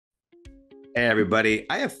Hey, everybody.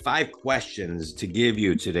 I have 5 questions to give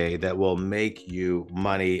you today that will make you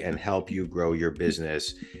money and help you grow your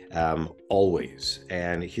business always.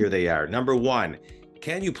 And here they are. Number one,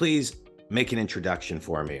 can you please make an introduction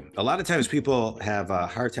for me? A lot of times people have a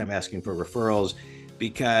hard time asking for referrals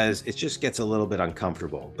because it just gets a little bit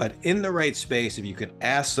uncomfortable. But in the right space, if you could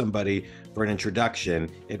ask somebody for an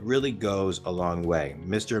introduction, it really goes a long way.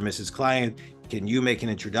 Mr. and Mrs. Client, can you make an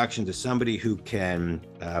introduction to somebody who can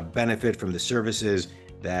benefit from the services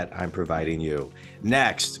that I'm providing you?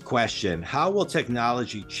 Next question, how will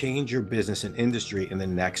technology change your business and industry in the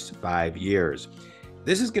next 5 years?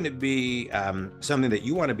 This is going to be something that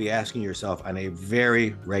you want to be asking yourself on a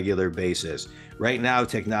very regular basis. Right now,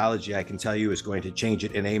 technology, I can tell you, is going to change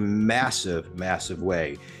it in a massive, massive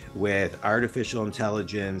way with artificial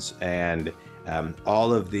intelligence and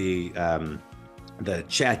all of the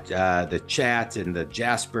chat and the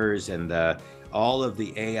Jaspers and all of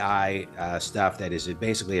the AI stuff that is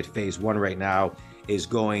basically at phase one right now is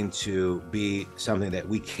going to be something that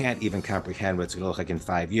we can't even comprehend what it's going to look like in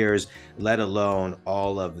 5 years, let alone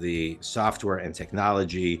all of the software and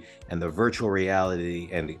technology and the virtual reality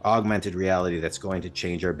and the augmented reality that's going to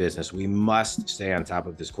change our business. We must stay on top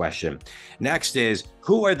of this question. Next is,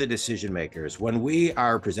 who are the decision makers? When we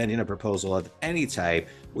are presenting a proposal of any type,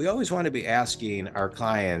 we always want to be asking our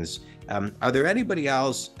clients, are there anybody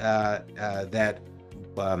else that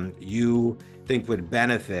you think would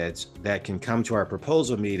benefit that can come to our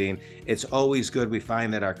proposal meeting? It's always good. We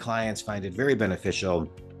find that our clients find it very beneficial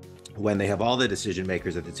when they have all the decision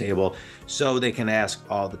makers at the table so they can ask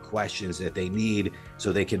all the questions that they need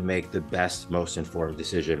so they can make the best, most informed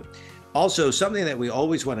decision. Also, something that we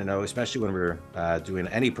always want to know, especially when we're doing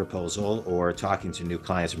any proposal or talking to new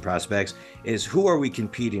clients and prospects, is who are we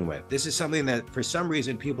competing with? This is something that for some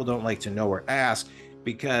reason people don't like to know or ask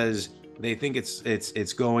because they think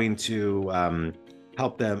it's going to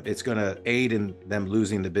help them. It's going to aid in them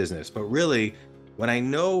losing the business. But really, when I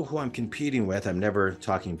know who I'm competing with, I'm never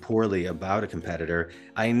talking poorly about a competitor.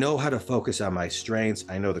 I know how to focus on my strengths.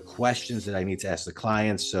 I know the questions that I need to ask the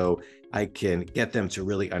clients so I can get them to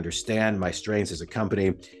really understand my strengths as a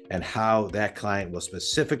company and how that client will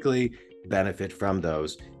specifically benefit from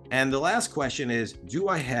those. And the last question is, do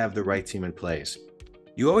I have the right team in place?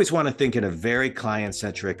 You always want to think in a very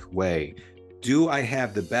client-centric way. Do I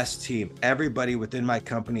have the best team? Everybody within my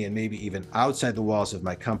company and maybe even outside the walls of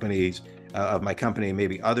my company,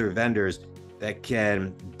 maybe other vendors that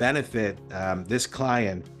can benefit this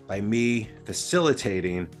client by me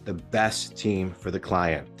facilitating the best team for the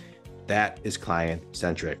client. That is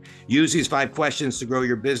client-centric. Use these 5 questions to grow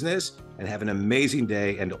your business and have an amazing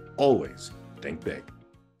day, and always think big.